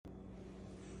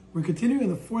We're continuing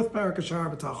the fourth parak of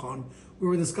Shiur B'tachon,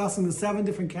 where we're discussing the 7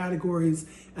 different categories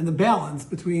and the balance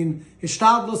between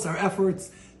Hishtadlus, our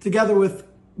efforts, together with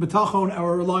B'tachon,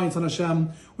 our reliance on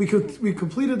Hashem. We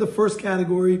completed the first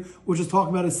category, which was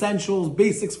talking about essentials,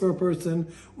 basics for a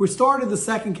person. We started the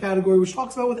second category, which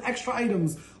talks about with extra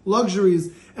items,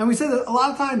 luxuries. And we said that a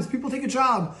lot of times people take a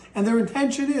job and their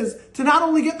intention is to not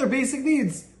only get their basic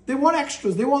needs, they want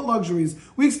extras, they want luxuries.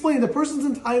 We explained the person's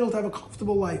entitled to have a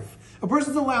comfortable life. A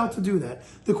person's allowed to do that.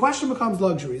 The question becomes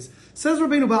luxuries. Says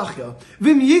Rabbeinu Bachya,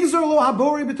 Vim yigzor lo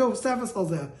habori b'tov sefes al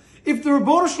zeh. If the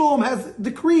Rebbeinu Shalom has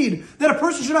decreed that a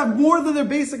person should have more than their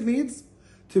basic needs,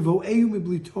 tivo'eyu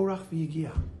mibli torach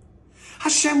v'yigia.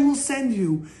 Hashem will send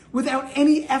you without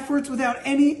any efforts, without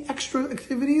any extra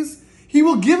activities. He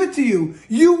will give it to you.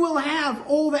 You will have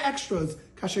all the extras.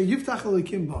 Kasher yiftach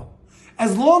elikim ba.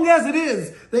 As long as it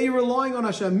is that you're relying on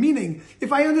Hashem, meaning,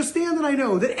 if I understand and I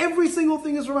know that every single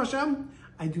thing is from Hashem,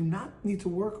 I do not need to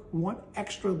work one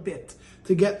extra bit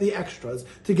to get the extras,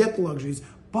 to get the luxuries.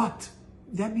 But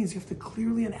that means you have to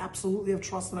clearly and absolutely have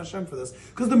trust in Hashem for this.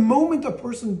 Because the moment a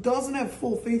person doesn't have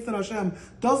full faith in Hashem,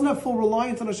 doesn't have full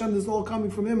reliance on Hashem, this is all coming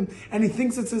from Him, and he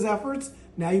thinks it's his efforts,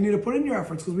 now you need to put in your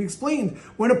efforts. Because we explained,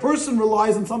 when a person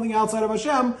relies on something outside of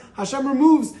Hashem, Hashem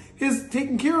removes his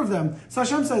taking care of them. So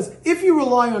Hashem says, if you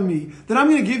rely on me, then I'm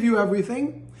going to give you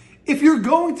everything. If you're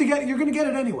going to get it, you're going to get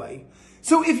it anyway.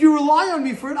 So if you rely on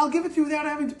me for it, I'll give it to you without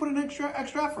having to put in extra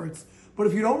efforts. But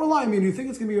if you don't rely on me and you think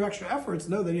it's going to be your extra efforts,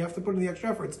 no, then you have to put in the extra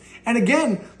efforts. And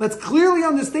again, let's clearly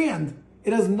understand,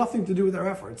 it has nothing to do with our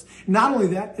efforts. Not only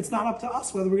that, it's not up to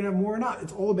us whether we're going to have more or not.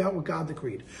 It's all about what God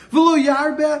decreed. V'lo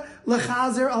yarbe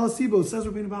lechazer al hasibo, says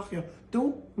Rabbeinu Bachya.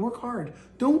 Don't work hard.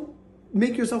 Don't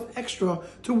make yourself extra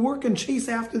to work and chase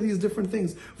after these different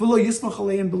things. V'lo yismach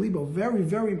alein belibo. Very,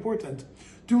 very important.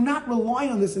 Do not rely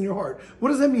on this in your heart. What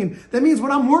does that mean? That means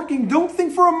when I'm working, don't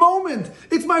think for a moment,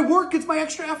 it's my work, it's my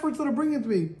extra efforts that are bringing it to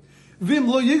me. Vim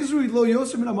lo yigzru lo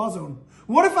yoser min hamazon.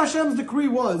 What if Hashem's decree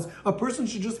was a person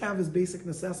should just have his basic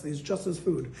necessities, just as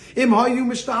food? If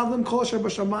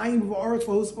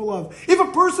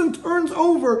a person turns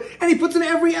over and he puts in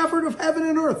every effort of heaven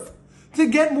and earth to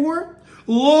get more,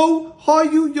 lo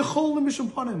hayu yechol mishum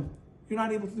panim. You're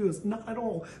not able to do this. Not at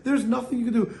all. There's nothing you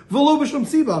can do. V'lo b'sham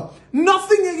siba.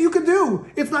 Nothing that you can do.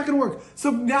 It's not going to work.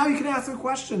 So now you can ask a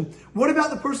question. What about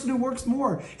the person who works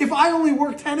more? If I only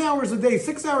work 10 hours a day,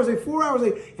 6 hours a day, 4 hours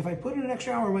a day, if I put in an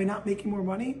extra hour, am I not making more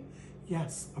money?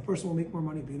 Yes, a person will make more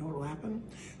money, but you know what will happen?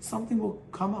 Something will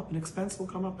come up, an expense will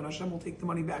come up, and Hashem will take the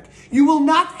money back. You will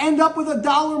not end up with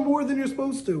 $1 more than you're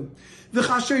supposed to.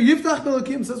 V'chasher yiftach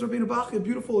b'elokim, says Rabbeinu Bachya,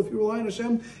 beautiful, if you rely on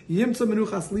Hashem, yimtza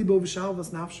menuchas libo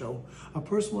v'shalvas nafsho. A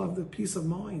person will have the peace of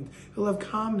mind. He'll have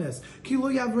calmness. Ki lo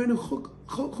yavrenu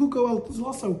chuko el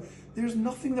zlaso. There's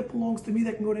nothing that belongs to me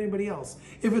that can go to anybody else.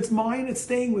 If it's mine, it's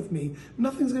staying with me.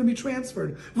 Nothing's going to be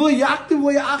transferred. Nothing's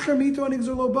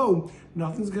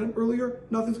going to earlier,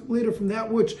 nothing's later from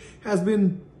that which has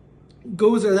been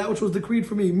gozer, that which was decreed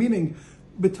for me. Meaning,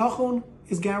 B'tachon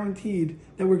is guaranteed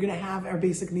that we're going to have our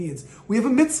basic needs. We have a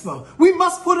mitzvah. We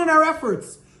must put in our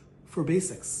efforts for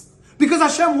basics. Because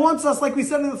Hashem wants us, like we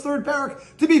said in the third parak,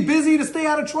 to be busy, to stay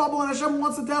out of trouble, and Hashem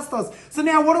wants to test us. So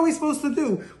now what are we supposed to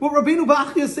do? What Rabbeinu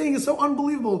Bachya is saying is so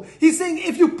unbelievable. He's saying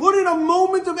if you put in a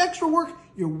moment of extra work,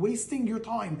 you're wasting your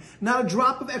time. Not a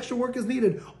drop of extra work is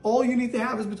needed. All you need to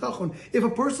have is bitachon. If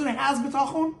a person has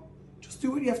bitachon, just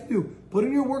do what you have to do. Put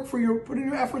in your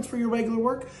efforts for your regular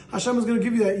work. Hashem is going to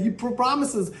give you that. He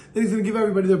promises that He's going to give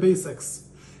everybody their basics.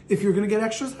 If you're going to get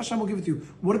extras, Hashem will give it to you.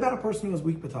 What about a person who has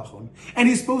weak bitachon? And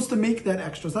he's supposed to make that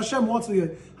extras. Hashem wants to do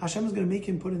it. Hashem is going to make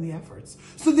him put in the efforts.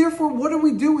 So therefore, what are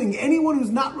we doing? Anyone who's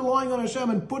not relying on Hashem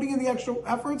and putting in the extra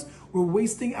efforts, we're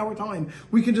wasting our time.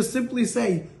 We can just simply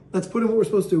say, let's put in what we're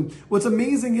supposed to. What's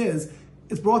amazing is,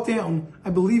 it's brought down, I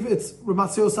believe it's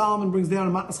Ramatzio Solomon brings down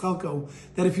in Matnas Chalko,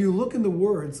 that if you look in the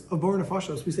words of Bar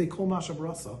Nefashos, we say, Kol Masha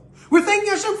Barasa. We're thanking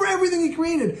Hashem for everything He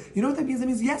created. You know what that means? That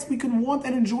means, yes, we can want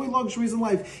and enjoy luxuries in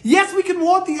life. Yes, we can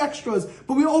want the extras,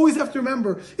 but we always have to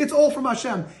remember, it's all from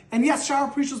Hashem. And yes,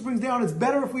 Shiur Precious brings down, it's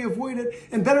better if we avoid it,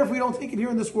 and better if we don't take it here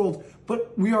in this world.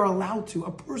 But we are allowed to.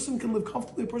 A person can live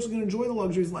comfortably, a person can enjoy the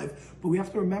luxuries of life, but we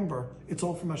have to remember, it's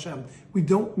all from Hashem. We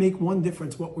don't make one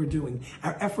difference what we're doing.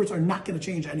 Our efforts are not going to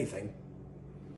change anything.